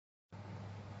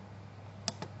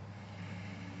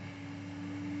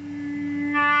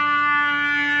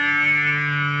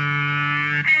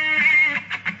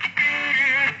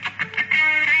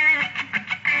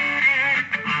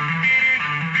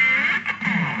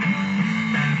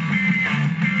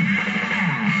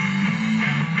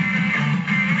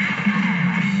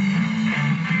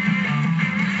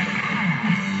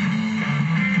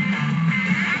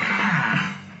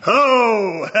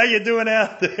How you doing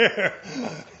out there?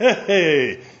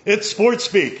 Hey, it's Sports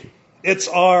Speak. It's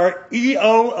our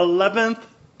EO 11th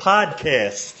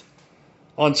podcast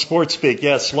on Sports Speak.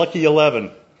 Yes, lucky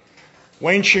 11.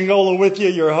 Wayne Shingola with you,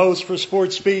 your host for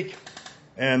Sports Speak.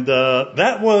 And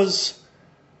that was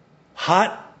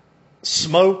Hot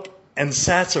Smoke and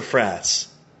Sassafras.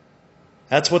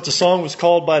 That's what the song was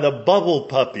called by the Bubble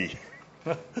Puppy.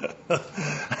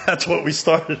 That's what we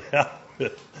started out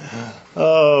with.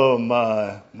 Oh,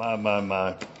 my.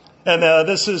 And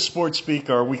this is Sports Speak,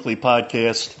 our weekly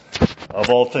podcast of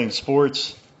all things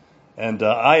sports. And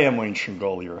I am Wayne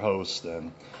Shingola, your host.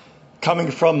 And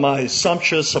coming from my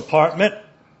sumptuous apartment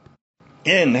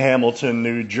in Hamilton,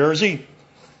 New Jersey.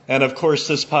 And, of course,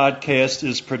 this podcast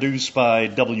is produced by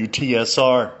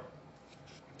WTSR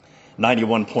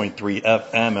 91.3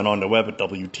 FM and on the web at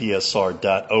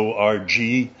WTSR.org.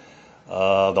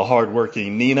 The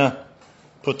hardworking Nina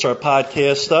puts our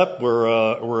podcast up.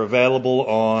 We're available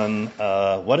on,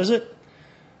 what is it?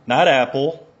 Not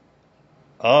Apple.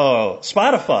 Oh,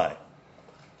 Spotify.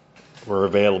 We're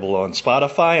available on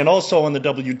Spotify and also on the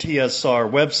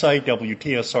WTSR website,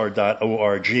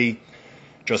 WTSR.org.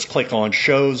 Just click on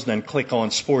shows, then click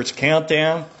on Sports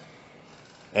Countdown.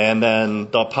 And then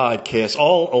the podcast,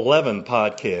 all 11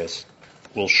 podcasts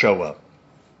will show up.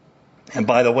 And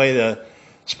by the way, the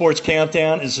Sports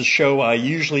Countdown is a show I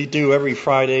usually do every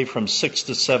Friday from 6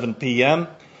 to 7 p.m.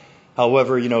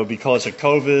 However, because of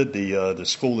COVID, the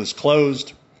school is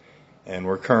closed, and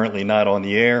we're currently not on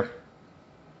the air.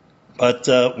 But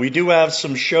we do have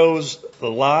some shows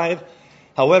live.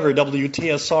 However,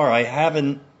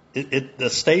 WTSR, the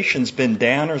station's been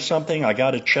down or something. I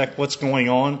got to check what's going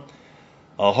on.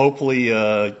 Hopefully,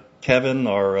 Kevin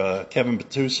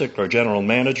Batusik, our general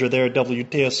manager there at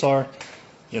WTSR,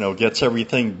 gets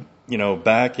everything,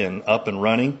 back and up and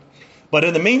running. But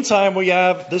in the meantime, we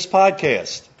have this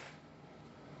podcast.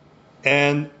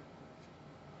 And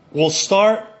we'll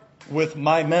start with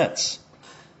my Mets.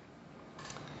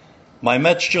 My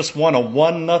Mets just won a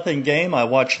 1-0 game. I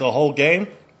watched the whole game.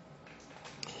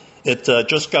 It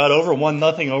just got over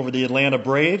 1-0 over the Atlanta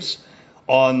Braves.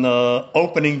 On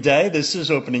opening day, this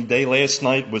is opening day. Last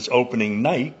night was opening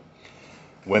night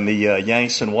when the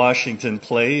Yanks in Washington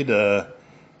played,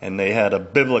 and they had a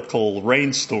biblical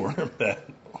rainstorm that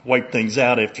wiped things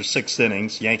out after 6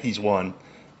 innings. Yankees won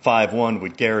 5-1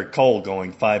 with Garrett Cole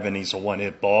going 5 innings, a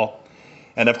one-hit ball.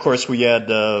 And, of course, we had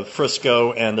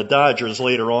Frisco and the Dodgers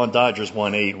later on. Dodgers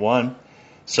won 8-1.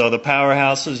 So the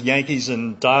powerhouses, Yankees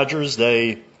and Dodgers,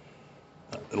 they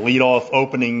lead off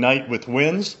opening night with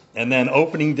wins. And then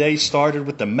opening day started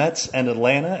with the Mets and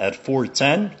Atlanta at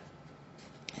 4-10.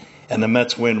 And the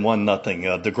Mets win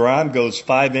 1-0. DeGrom goes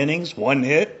 5 innings, 1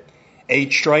 hit, 8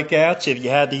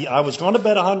 strikeouts. I was going to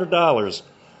bet $100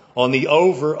 on the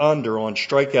over-under on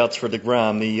strikeouts for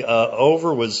DeGrom. The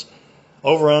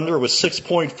over-under was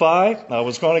 6.5. I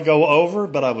was going to go over,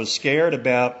 but I was scared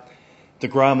about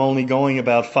DeGrom only going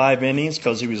about 5 innings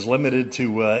because he was limited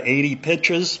to 80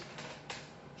 pitches.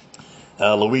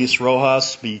 Luis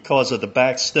Rojas, because of the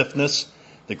back stiffness,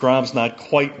 DeGrom's not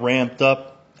quite ramped up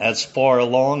as far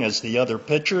along as the other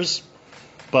pitchers.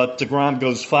 But DeGrom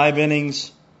goes 5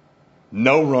 innings,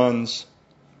 no runs,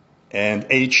 and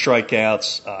 8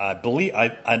 strikeouts. I believe,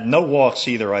 no walks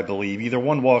either, I believe. Either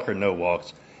 1 walk or no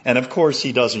walks. And, of course,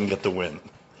 he doesn't get the win.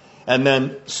 And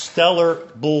then stellar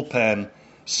bullpen.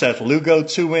 Seth Lugo,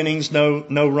 2 innings, no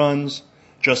runs.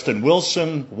 Justin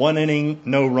Wilson, 1 inning,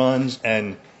 no runs.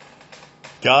 And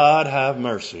God have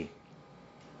mercy,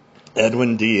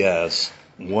 Edwin Diaz,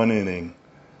 1 inning,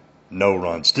 no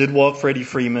runs. Did walk Freddie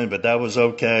Freeman, but that was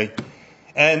okay.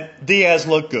 And Diaz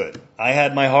looked good. I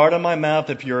had my heart in my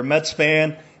mouth. If you're a Mets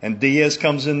fan and Diaz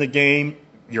comes in the game,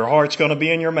 your heart's going to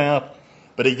be in your mouth.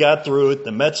 But he got through it.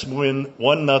 The Mets win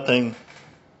 1-0.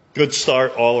 Good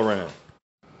start all around.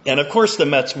 And, of course, the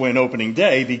Mets win opening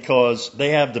day because they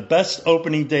have the best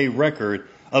opening day record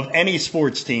of any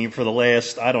sports team for the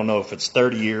last, I don't know if it's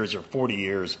 30 years or 40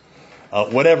 years,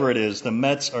 whatever it is. The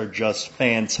Mets are just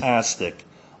fantastic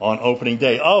on opening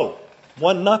day.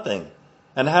 1-0.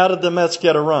 And how did the Mets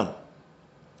get a run?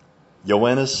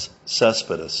 Yoenis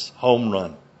Cespedes, home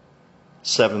run,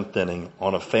 7th inning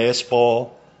on a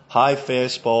fastball, high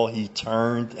fastball. He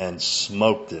turned and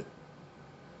smoked it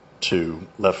to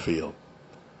left field.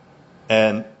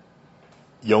 And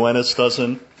Yoenis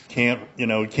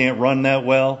can't run that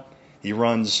well. He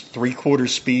runs 3/4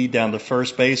 speed down to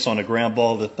first base on a ground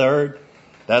ball to third.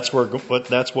 That's what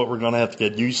we're going to have to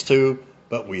get used to.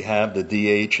 But we have the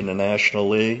DH in the National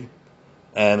League,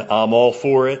 and I'm all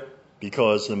for it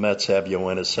because the Mets have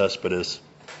Yoenis Cespedes,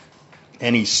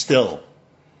 and he still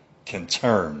can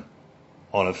turn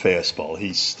on a fastball.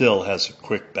 He still has a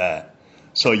quick bat.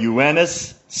 So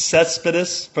Yoenis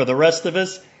Cespedes, for the rest of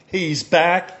us, he's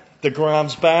back.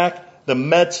 DeGrom's back. The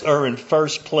Mets are in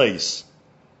first place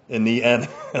in the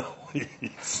NL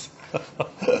East.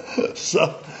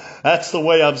 So that's the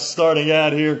way I'm starting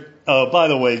out here. By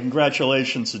the way,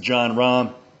 congratulations to Jon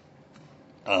Rahm.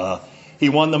 He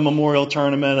won the Memorial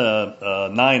Tournament,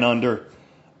 9 under.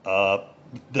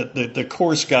 The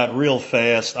course got real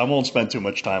fast. I won't spend too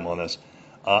much time on this.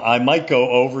 I might go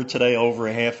over today, over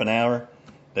a half an hour.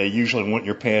 They usually want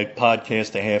your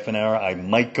podcast a half an hour. I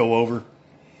might go over.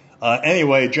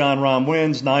 Anyway, Jon Rahm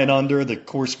wins, 9 under. The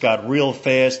course got real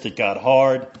fast. It got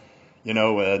hard.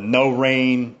 No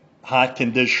rain, hot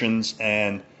conditions,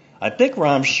 and I think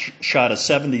Rahm shot a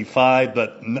 75,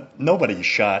 but nobody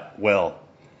shot well.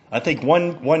 I think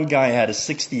one guy had a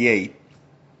 68.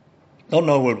 Don't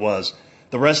know who it was.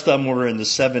 The rest of them were in the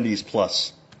 70s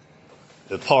plus.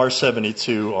 The par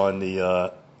 72 on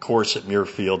the course at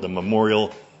Muirfield, the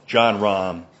Memorial. Jon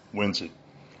Rahm wins it.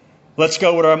 Let's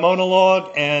go with our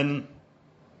monologue and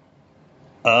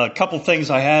a couple things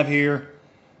I have here.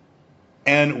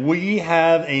 And we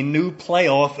have a new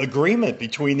playoff agreement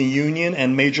between the union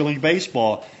and Major League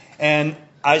Baseball. And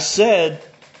I said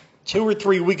 2 or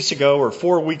 3 weeks ago or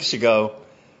 4 weeks ago,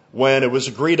 when it was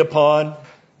agreed upon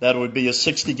that it would be a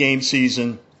 60-game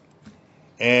season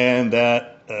and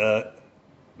that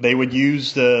they would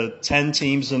use the 10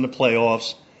 teams in the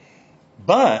playoffs,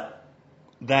 but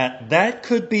that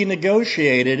could be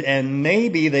negotiated and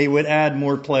maybe they would add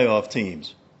more playoff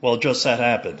teams. Well, just that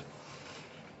happened.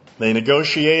 They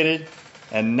negotiated,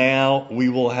 and now we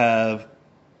will have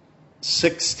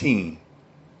 16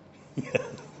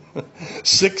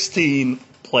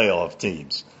 playoff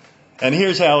teams. And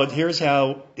here's how it's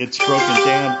broken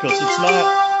down, because it's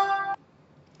not.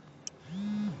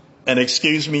 And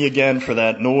excuse me again for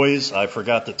that noise. I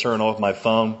forgot to turn off my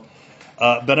phone.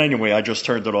 But anyway, I just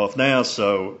turned it off now,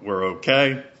 so we're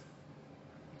okay.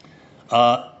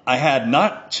 I had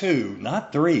not 2,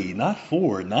 not 3, not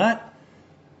 4,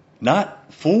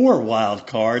 not 4 wild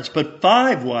cards, but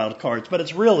 5 wild cards. But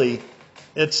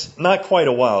it's not quite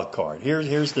a wild card.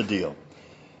 Here's the deal.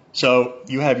 So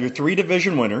you have your 3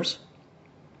 division winners.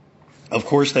 Of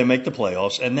course, they make the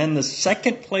playoffs. And then the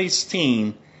second place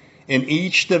team in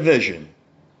each division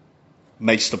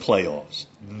makes the playoffs.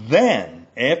 Then,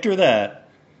 after that,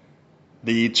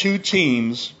 the 2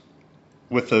 teams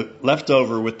with the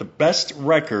leftover with the best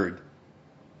record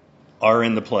are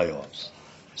in the playoffs.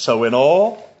 So in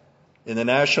all, in the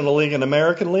National League and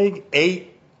American League,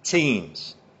 8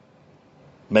 teams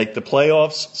make the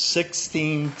playoffs,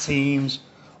 16 teams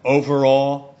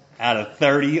overall. Out of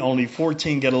 30, only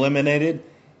 14 get eliminated.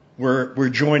 We're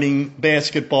joining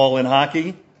basketball and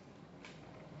hockey,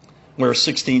 where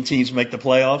 16 teams make the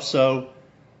playoffs. So,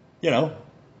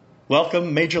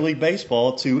 welcome Major League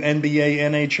Baseball to NBA,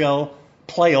 NHL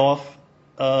playoff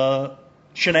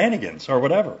shenanigans or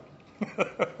whatever.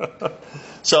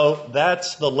 So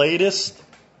that's the latest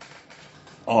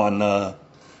on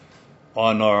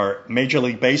our Major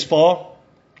League Baseball.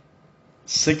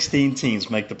 16 teams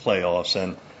make the playoffs.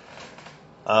 And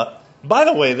by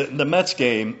the way, the Mets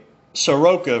game,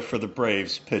 Soroka for the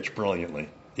Braves pitched brilliantly.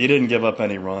 He didn't give up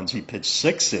any runs. He pitched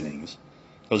 6 innings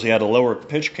because he had a lower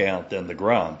pitch count than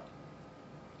DeGrom.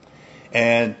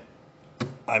 And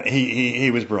he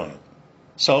was brilliant.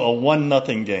 So a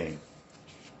 1-0 game,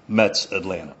 Mets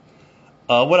Atlanta.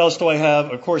 What else do I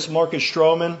have? Of course, Marcus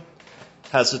Stroman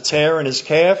has a tear in his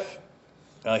calf.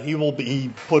 He will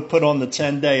be put on the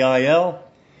 10-day IL.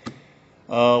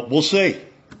 We'll see.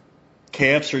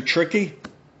 Calves are tricky.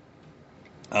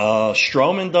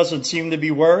 Stroman doesn't seem to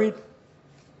be worried.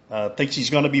 Thinks he's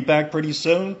going to be back pretty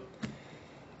soon.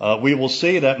 We will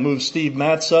see. That moves Steve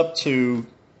Matz up to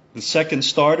the second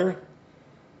starter.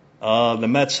 The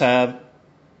Mets have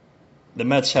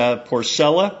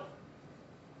Porcello,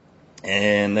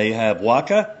 and they have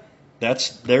Waka. They're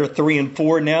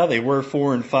 3-4 now. They were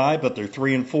 4-5, but they're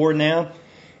 3-4 now.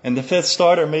 And the 5th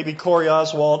starter may be Corey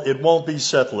Oswalt. It won't be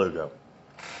Seth Lugo.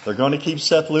 They're going to keep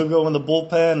Seth Lugo in the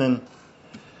bullpen, and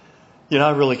I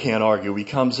really can't argue. He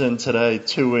comes in today,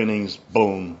 2 innings,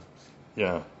 boom,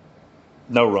 no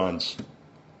runs.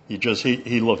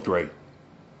 He looked great.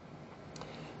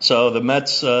 So the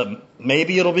Mets,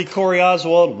 maybe it'll be Corey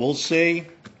Oswalt. We'll see.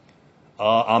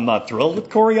 I'm not thrilled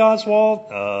with Corey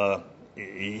Oswalt.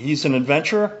 He's an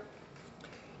adventurer.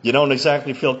 You don't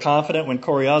exactly feel confident when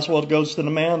Corey Oswalt goes to the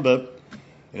mound, but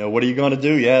what are you going to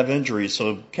do? You have injuries.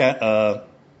 So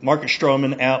Marcus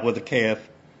Stroman out with a calf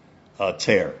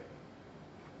tear.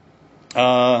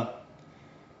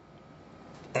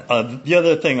 The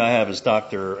other thing I have is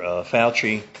Dr.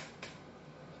 Fauci,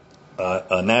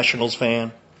 a Nationals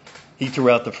fan. He threw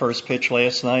out the first pitch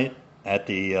last night at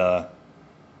the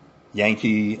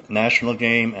Yankee National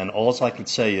game, and all I can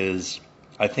say is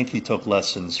I think he took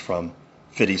lessons from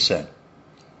 50 Cent.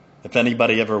 If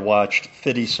anybody ever watched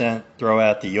 50 Cent throw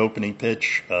out the opening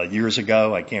pitch years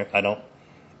ago,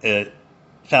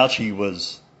 Fauci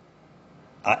was,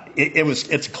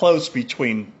 it's close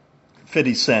between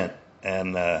 50 Cent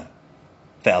and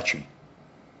Fauci.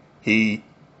 He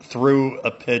threw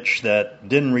a pitch that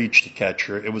didn't reach the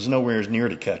catcher. It was nowhere near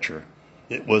the catcher.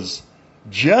 It was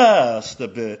just a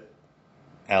bit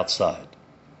outside.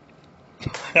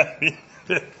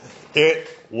 It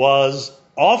was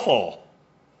awful.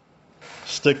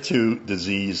 Stick to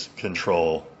disease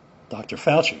control, Dr.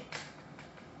 Fauci.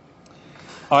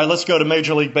 All right, let's go to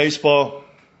Major League Baseball.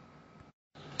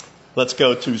 Let's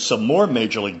go to some more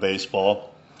Major League Baseball.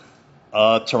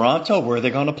 Toronto, where are they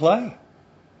going to play?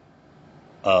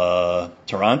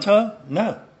 Toronto?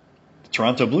 No. The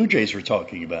Toronto Blue Jays we're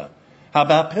talking about. How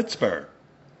about Pittsburgh?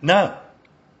 No.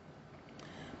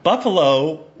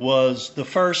 Buffalo was the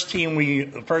first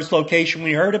location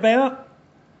we heard about.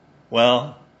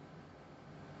 Well,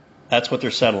 that's what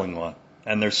they're settling on,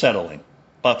 and they're settling.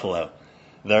 Buffalo.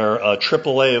 They're a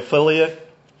AAA affiliate.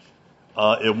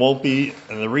 It won't be,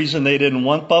 and the reason they didn't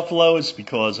want Buffalo is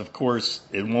because, of course,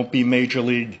 it won't be major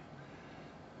league,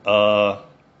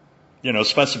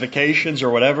 specifications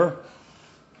or whatever.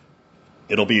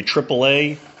 It'll be a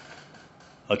AAA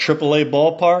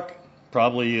ballpark,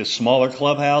 probably smaller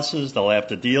clubhouses. They'll have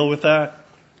to deal with that.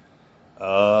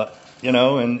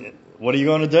 And what are you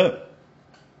going to do?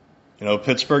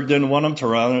 Pittsburgh didn't want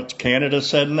them. Canada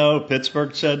said no.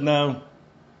 Pittsburgh said no.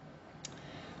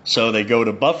 So they go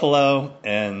to Buffalo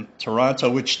and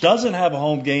Toronto, which doesn't have a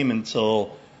home game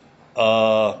until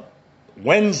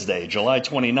Wednesday, July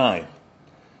 29th.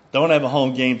 Don't have a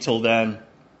home game till then,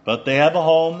 but they have a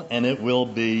home, and it will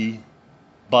be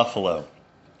Buffalo.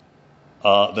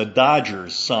 The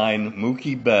Dodgers signed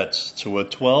Mookie Betts to a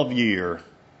 12-year,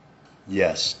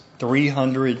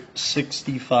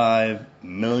 $365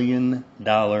 million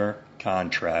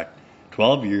contract,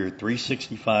 12-year,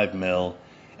 $365 million,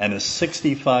 and a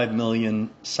 $65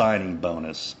 million signing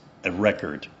bonus, a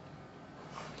record.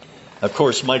 Of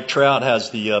course, Mike Trout has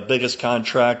the biggest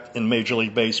contract in Major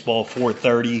League Baseball,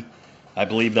 $430. I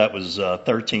believe that was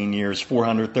 13 years,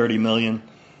 $430 million.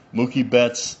 Mookie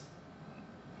Betts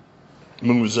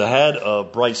moves ahead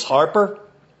of Bryce Harper,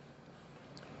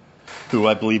 who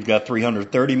I believe got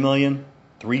 $330 million,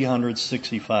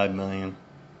 $365 million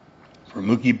for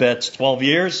Mookie Betts, 12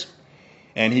 years,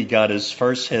 and he got his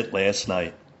first hit last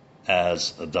night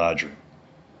as a Dodger.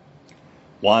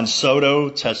 Juan Soto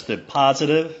tested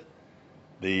positive,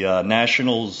 the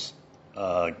Nationals'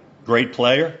 great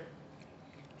player.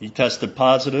 He tested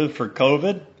positive for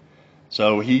COVID,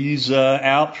 so he's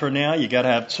out for now. You got to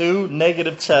have 2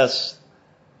 negative tests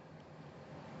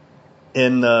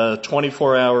in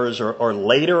 24 hours or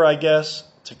later, I guess,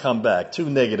 to come back. 2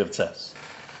 negative tests.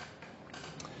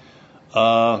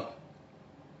 Now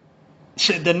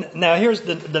here's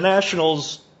the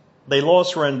Nationals. They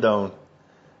lost Rendon.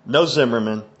 No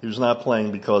Zimmerman, who's not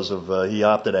playing because of he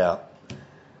opted out.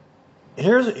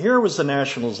 Here was the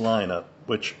Nationals lineup,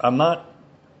 which I'm not.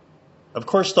 Of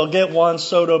course, they'll get Juan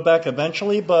Soto back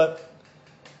eventually, but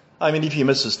I mean, if he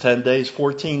misses 10 days,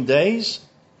 14 days,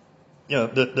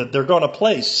 they're going to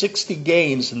play 60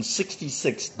 games in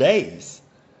 66 days.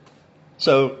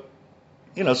 So,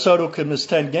 Soto could miss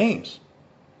 10 games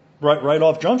right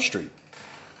off Jump Street.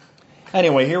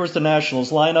 Anyway, here was the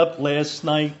Nationals lineup last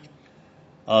night.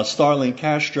 Starlin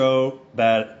Castro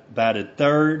batted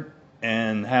third,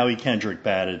 and Howie Kendrick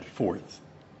batted fourth.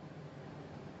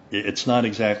 I'm not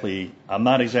exactly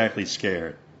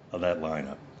scared of that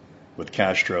lineup with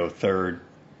Castro third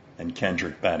and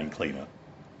Kendrick batting cleanup.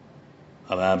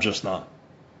 I'm just not.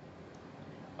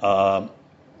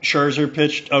 Scherzer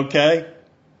pitched okay.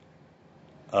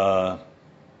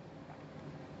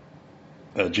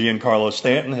 Giancarlo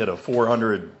Stanton hit a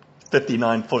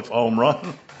 459-foot home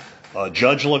run.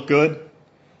 Judge looked good.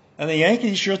 And the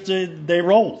Yankees they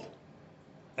rolled.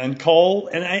 And Cole,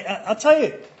 and I'll tell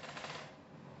you,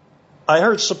 I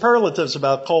heard superlatives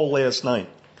about Cole last night.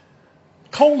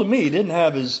 Cole to me didn't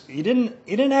have his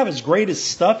greatest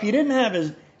stuff. He didn't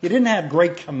have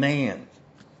great command.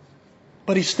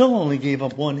 But he still only gave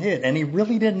up 1 hit, and he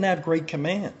really didn't have great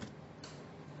command.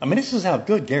 I mean, this is how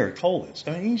good Garrett Cole is.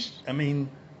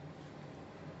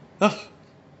 Of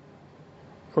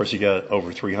course, he got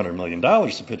over $300 million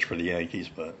to pitch for the Yankees,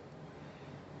 but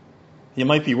he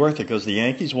might be worth it because the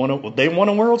Yankees won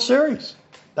a World Series.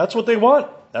 That's what they want.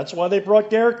 That's why they brought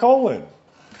Garrett Cole in.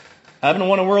 Haven't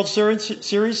won a World Series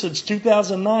since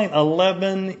 2009.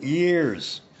 11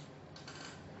 years.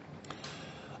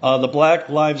 The Black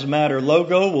Lives Matter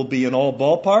logo will be in all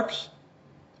ballparks.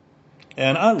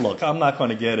 And I'm not going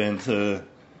to get into,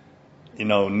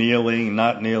 kneeling,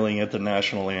 not kneeling at the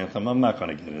national anthem. I'm not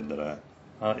going to get into that.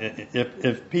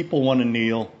 If people want to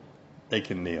kneel, they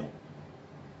can kneel.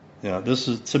 This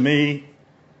is, to me,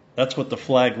 that's what the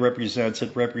flag represents.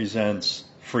 It represents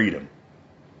freedom.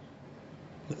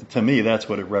 To me, that's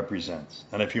what it represents.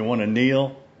 And if you want to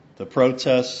kneel to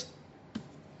protest,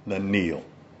 then kneel.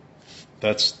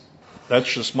 That's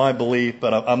just my belief,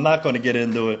 but I'm not going to get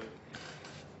into it.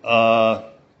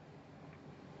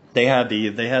 They had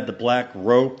the black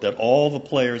rope that all the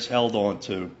players held on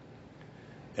to,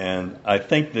 and I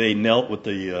think they knelt with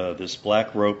this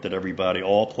black rope that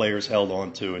all players held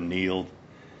on to and kneeled.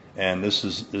 And this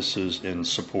is in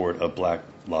support of Black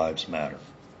Lives Matter.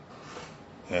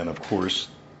 And of course,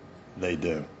 they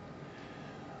do.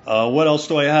 What else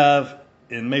do I have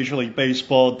in Major League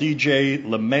Baseball? DJ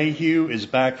LeMahieu is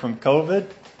back from COVID.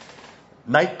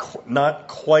 Not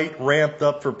quite ramped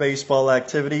up for baseball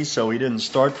activity, so he didn't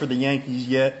start for the Yankees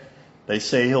yet. They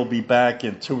say he'll be back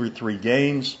in 2 or 3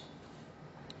 games.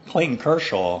 Clayton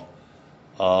Kershaw,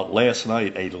 last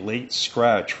night, a late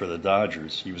scratch for the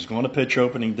Dodgers. He was going to pitch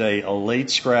opening day, a late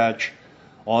scratch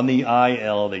on the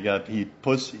IL. He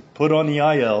put on the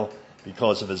IL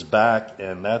because of his back,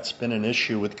 and that's been an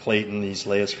issue with Clayton these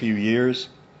last few years.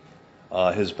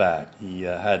 His back. He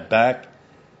had back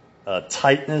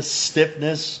tightness,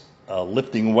 stiffness,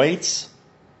 lifting weights.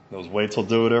 Those weights will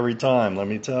do it every time, let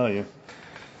me tell you.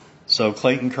 So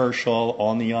Clayton Kershaw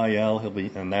on the IL,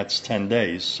 and that's 10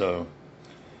 days. So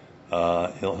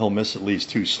he'll miss at least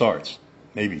 2 starts,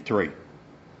 maybe 3.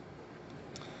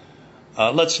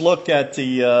 Let's look at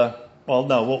we'll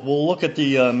look at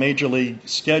the Major League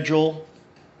schedule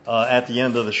at the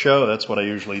end of the show. That's what I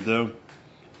usually do.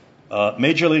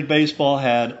 Major League Baseball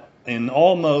had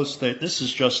almost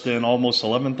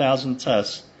 11,000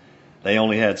 tests. They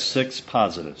only had 6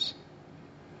 positives.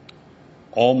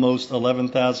 Almost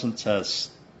 11,000 tests,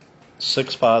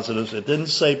 6 positives. It didn't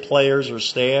say players or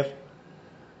staff,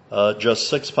 just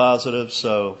 6 positives.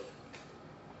 So,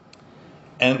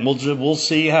 and we'll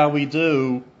see how we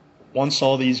do once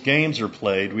all these games are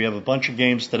played. We have a bunch of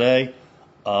games today.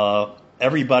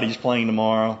 Everybody's playing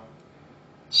tomorrow,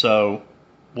 so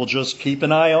we'll just keep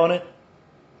an eye on it,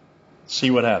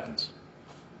 see what happens.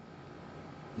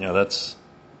 That's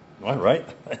all right.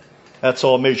 That's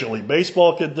all Major League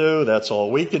Baseball could do. That's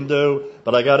all we can do.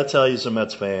 But I got to tell you, as a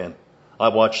Mets fan, I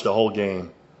watched the whole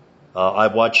game. I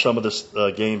watched some of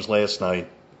the games last night.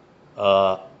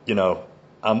 I'm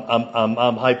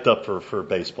hyped up for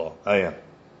baseball. I am.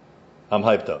 I'm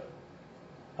hyped up.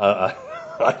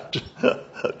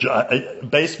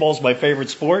 Baseball's my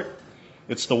favorite sport.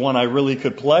 It's the one I really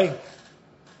could play.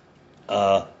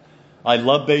 I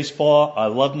love baseball. I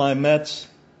love my Mets,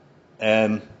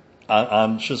 and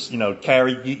I'm just,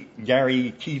 Gary,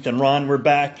 Keith, and Ron were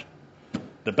back.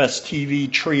 The best TV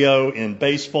trio in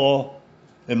baseball,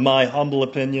 in my humble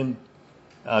opinion.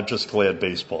 I'm just glad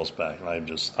baseball's back. I'm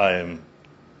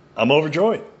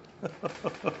overjoyed.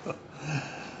 The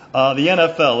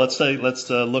NFL. Let's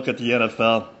look at the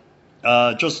NFL.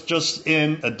 Just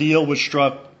in a deal was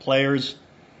struck, players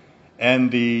and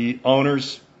the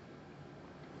owners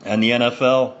and the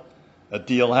NFL. A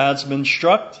deal has been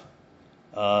struck.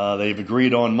 They've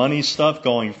agreed on money stuff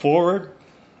going forward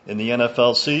in the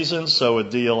NFL season, so a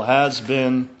deal has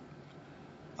been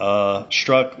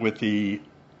struck with the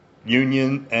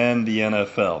union and the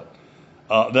NFL.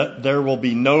 That there will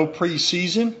be no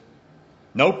preseason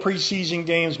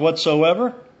games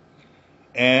whatsoever,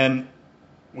 and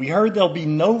we heard there'll be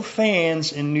no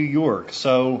fans in New York.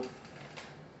 So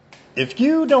if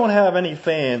you don't have any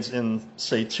fans in,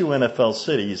 say, 2 NFL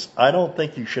cities, I don't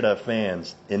think you should have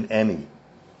fans in any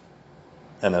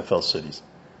NFL cities.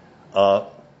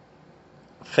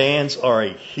 Fans are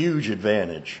a huge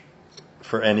advantage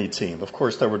for any team. Of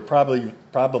course, there would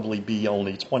probably be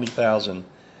only 20,000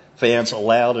 fans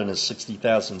allowed in a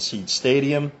 60,000 seat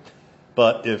stadium.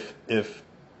 But if the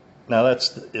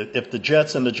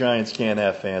Jets and the Giants can't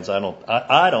have fans,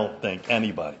 I don't think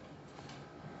anybody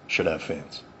should have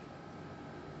fans.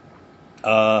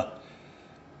 The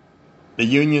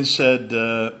union said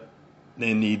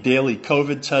in the daily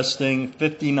COVID testing,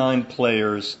 59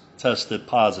 players tested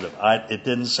positive. It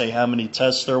didn't say how many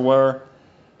tests there were,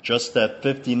 just that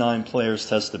 59 players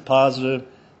tested positive.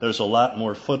 There's a lot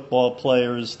more football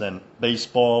players than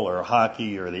baseball or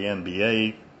hockey or the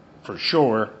NBA, for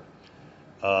sure.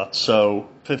 So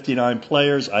 59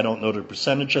 players, I don't know the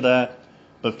percentage of that,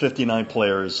 but 59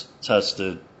 players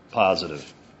tested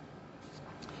positive.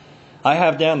 I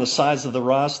have down the size of the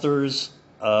rosters.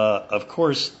 Of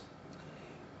course,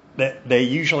 they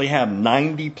usually have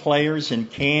 90 players in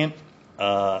camp.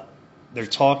 They're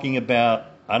talking about,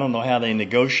 I don't know how they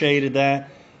negotiated that.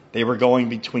 They were going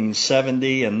between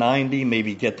 70 and 90,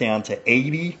 maybe get down to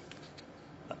 80.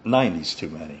 90's too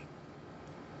many.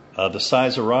 The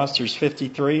size of roster is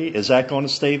 53. Is that going to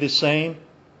stay the same?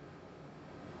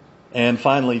 And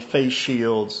finally, face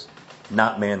shields,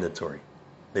 not mandatory.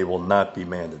 They will not be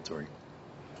mandatory.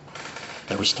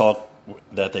 There was talk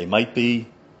that they might be.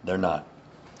 They're not.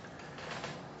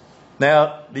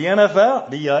 Now, the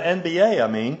NFL, the NBA, I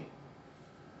mean.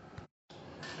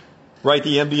 Right,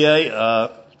 the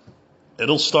NBA,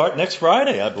 it'll start next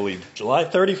Friday, I believe, July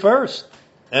 31st.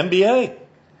 NBA.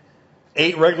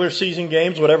 8 regular season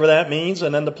games, whatever that means,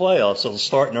 and then the playoffs. It'll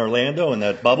start in Orlando in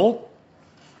that bubble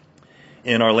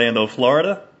in Orlando,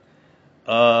 Florida.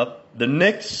 The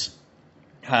Knicks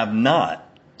have not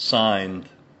signed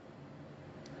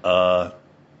Thibodeau,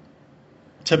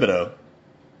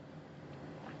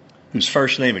 whose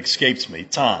first name escapes me.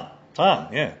 Tom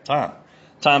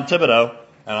Thibodeau,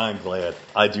 and I'm glad.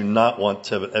 I do not want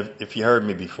Thibodeau. If you heard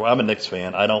me before, I'm a Knicks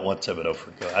fan. I don't want Thibodeau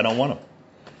for good. I don't want him.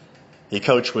 He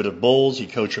coached with the Bulls. He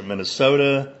coached with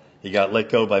Minnesota. He got let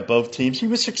go by both teams. He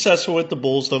was successful with the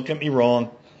Bulls, don't get me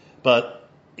wrong. But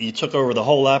he took over the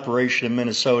whole operation in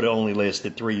Minnesota. Only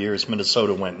lasted 3 years.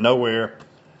 Minnesota went nowhere.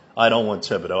 I don't want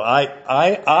Thibodeau.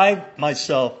 I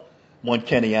myself want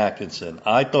Kenny Atkinson.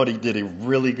 I thought he did a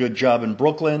really good job in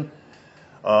Brooklyn.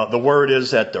 The word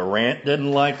is that Durant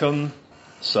didn't like him.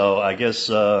 So I guess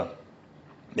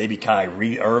maybe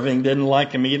Kyrie Irving didn't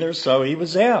like him either. So he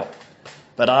was out.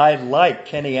 But I like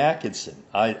Kenny Atkinson.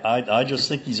 I just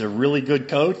think he's a really good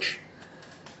coach.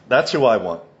 That's who I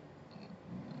want.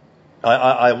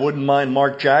 I wouldn't mind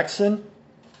Mark Jackson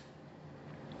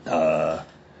as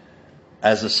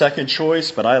a second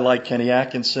choice, but I like Kenny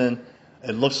Atkinson.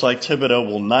 It looks like Thibodeau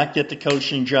will not get the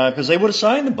coaching job because they would have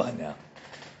signed him by now.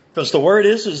 Because the word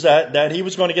is that he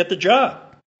was going to get the job,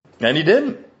 and he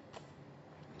didn't.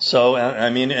 So,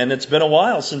 I mean, and it's been a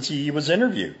while since he was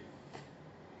interviewed.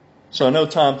 So no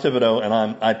Tom Thibodeau,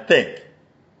 and I think,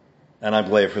 and I'm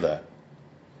glad for that.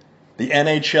 The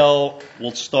NHL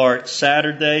will start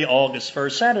Saturday, August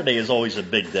 1st. Saturday is always a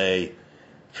big day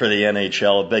for the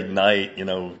NHL, a big night,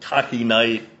 hockey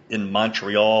night in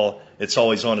Montreal. It's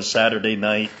always on a Saturday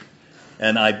night.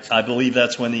 And I believe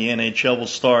that's when the NHL will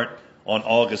start on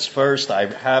August 1st. I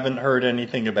haven't heard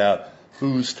anything about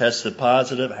who's tested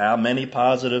positive, how many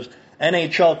positives.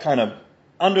 NHL kind of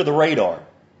under the radar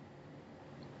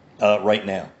right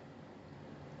now.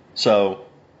 So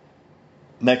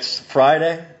next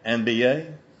Friday,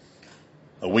 NBA.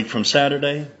 A week from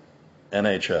Saturday,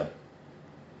 NHL.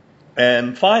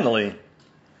 And finally,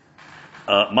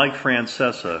 Mike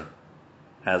Francesa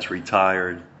has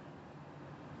retired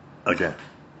again.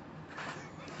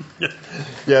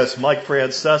 Yes, Mike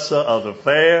Francesa of The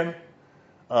Fan.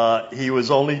 He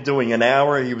was only doing an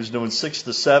hour. He was doing 6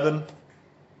 to 7.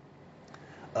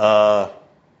 Joe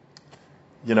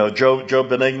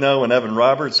Benigno and Evan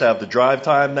Roberts have the drive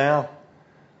time now.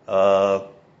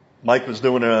 Mike was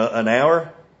doing an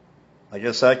hour. I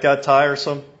guess that got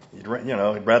tiresome. He'd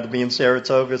rather be in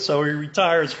Saratoga, so he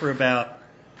retires for about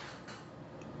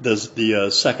the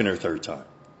second or third time.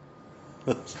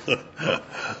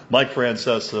 Mike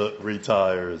Francesa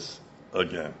retires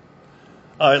again.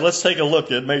 All right, let's take a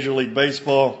look at Major League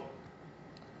Baseball.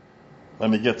 Let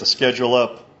me get the schedule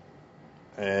up.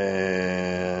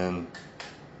 And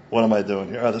what am I doing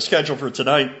here? The schedule for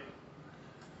tonight.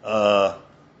 Of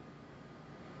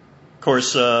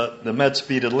course, the Mets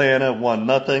beat Atlanta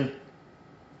 1-0.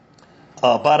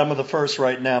 Bottom of the first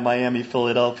right now, Miami,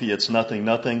 Philadelphia, it's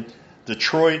 0-0.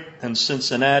 Detroit and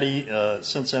Cincinnati.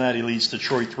 Cincinnati leads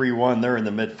Detroit 3-1. They're in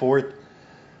the mid-fourth.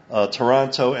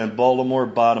 Toronto and Baltimore,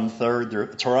 bottom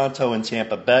third. Toronto and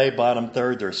Tampa Bay, bottom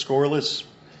third. They're scoreless.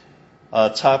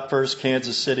 Top first,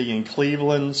 Kansas City and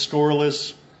Cleveland,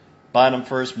 scoreless. Bottom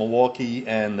first, Milwaukee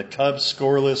and the Cubs,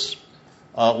 scoreless.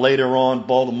 Later on,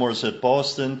 Baltimore's at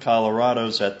Boston.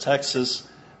 Colorado's at Texas.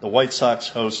 The White Sox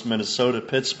host Minnesota.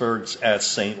 Pittsburgh's at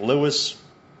St. Louis.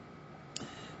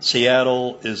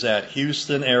 Seattle is at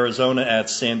Houston. Arizona at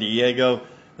San Diego.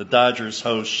 The Dodgers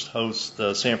host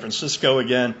San Francisco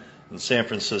again. And San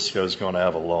Francisco is going to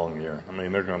have a long year. I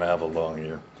mean, they're going to have a long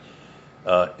year.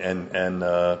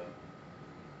 The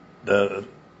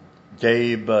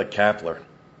Gabe Kapler.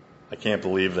 I can't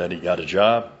believe that he got a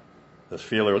job. The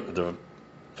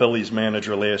Phillies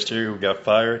manager last year who got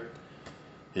fired.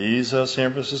 He's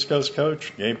San Francisco's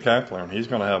coach, Gabe Kapler, and he's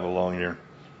going to have a long year.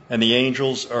 And the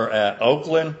Angels are at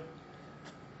Oakland.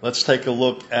 Let's take a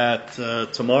look at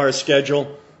tomorrow's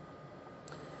schedule.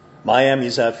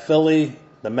 Miami's at Philly.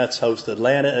 The Mets host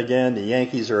Atlanta again. The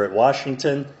Yankees are at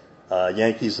Washington.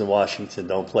 Yankees and Washington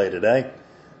don't play today.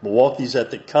 Milwaukee's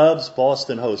at the Cubs.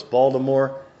 Boston hosts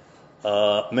Baltimore.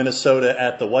 Minnesota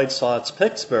at the White Sox.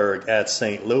 Pittsburgh at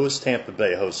St. Louis. Tampa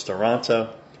Bay hosts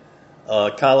Toronto.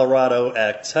 Colorado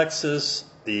at Texas.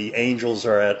 The Angels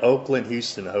are at Oakland.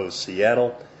 Houston hosts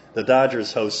Seattle. The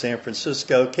Dodgers host San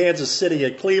Francisco. Kansas City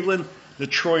at Cleveland.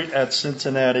 Detroit at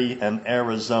Cincinnati. And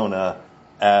Arizona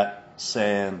at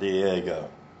San Diego.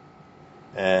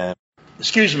 And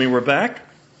excuse me, we're back.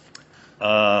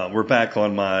 We're back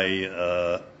on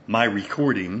my my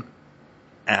recording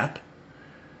app.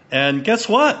 And guess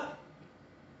what?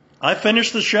 I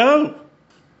finished the show.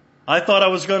 I thought I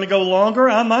was going to go longer.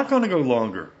 I'm not going to go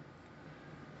longer.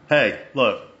 Hey,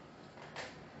 look.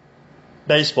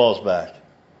 Baseball's back.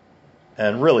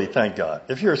 And really, thank God.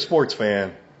 If you're a sports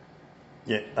fan,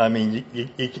 yeah, I mean,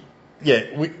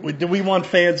 do we want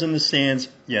fans in the stands?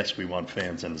 Yes, we want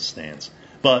fans in the stands.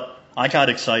 But I got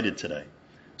excited today.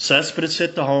 Cespedes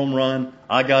hit the home run.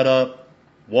 I got up,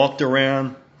 walked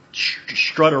around,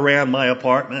 strut around my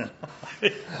apartment.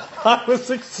 I was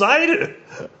excited.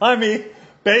 I mean,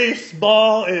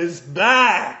 baseball is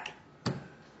back.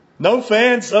 No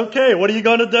fans? Okay, what are you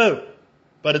going to do?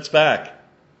 But it's back.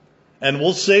 And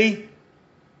we'll see.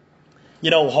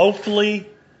 Hopefully,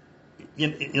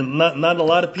 not a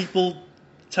lot of people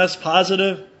test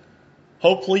positive.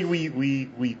 Hopefully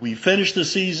we finish the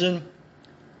season.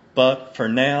 But for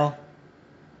now,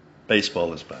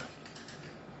 baseball is back.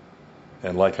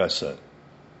 And like I said,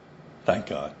 thank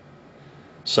God.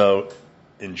 So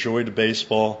enjoy the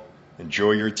baseball.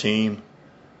 Enjoy your team.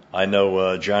 I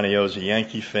know Johnny O's a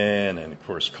Yankee fan. And, of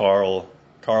course, Carl,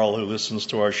 who listens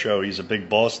to our show, he's a big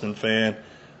Boston fan.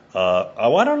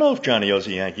 I don't know if Johnny O's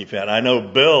a Yankee fan. I know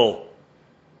Bill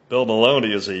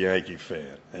Maloney is a Yankee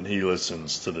fan, and he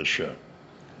listens to the show.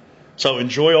 So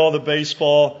enjoy all the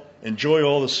baseball. Enjoy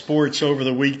all the sports over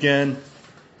the weekend.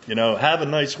 Have a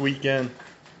nice weekend.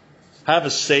 Have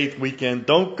a safe weekend.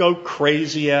 Don't go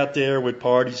crazy out there with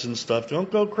parties and stuff.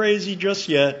 Don't go crazy just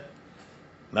yet.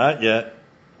 Not yet.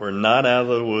 We're not out of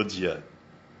the woods yet.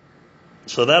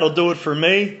 So that'll do it for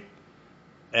me.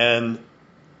 And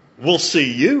we'll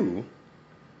see you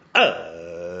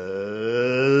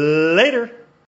later.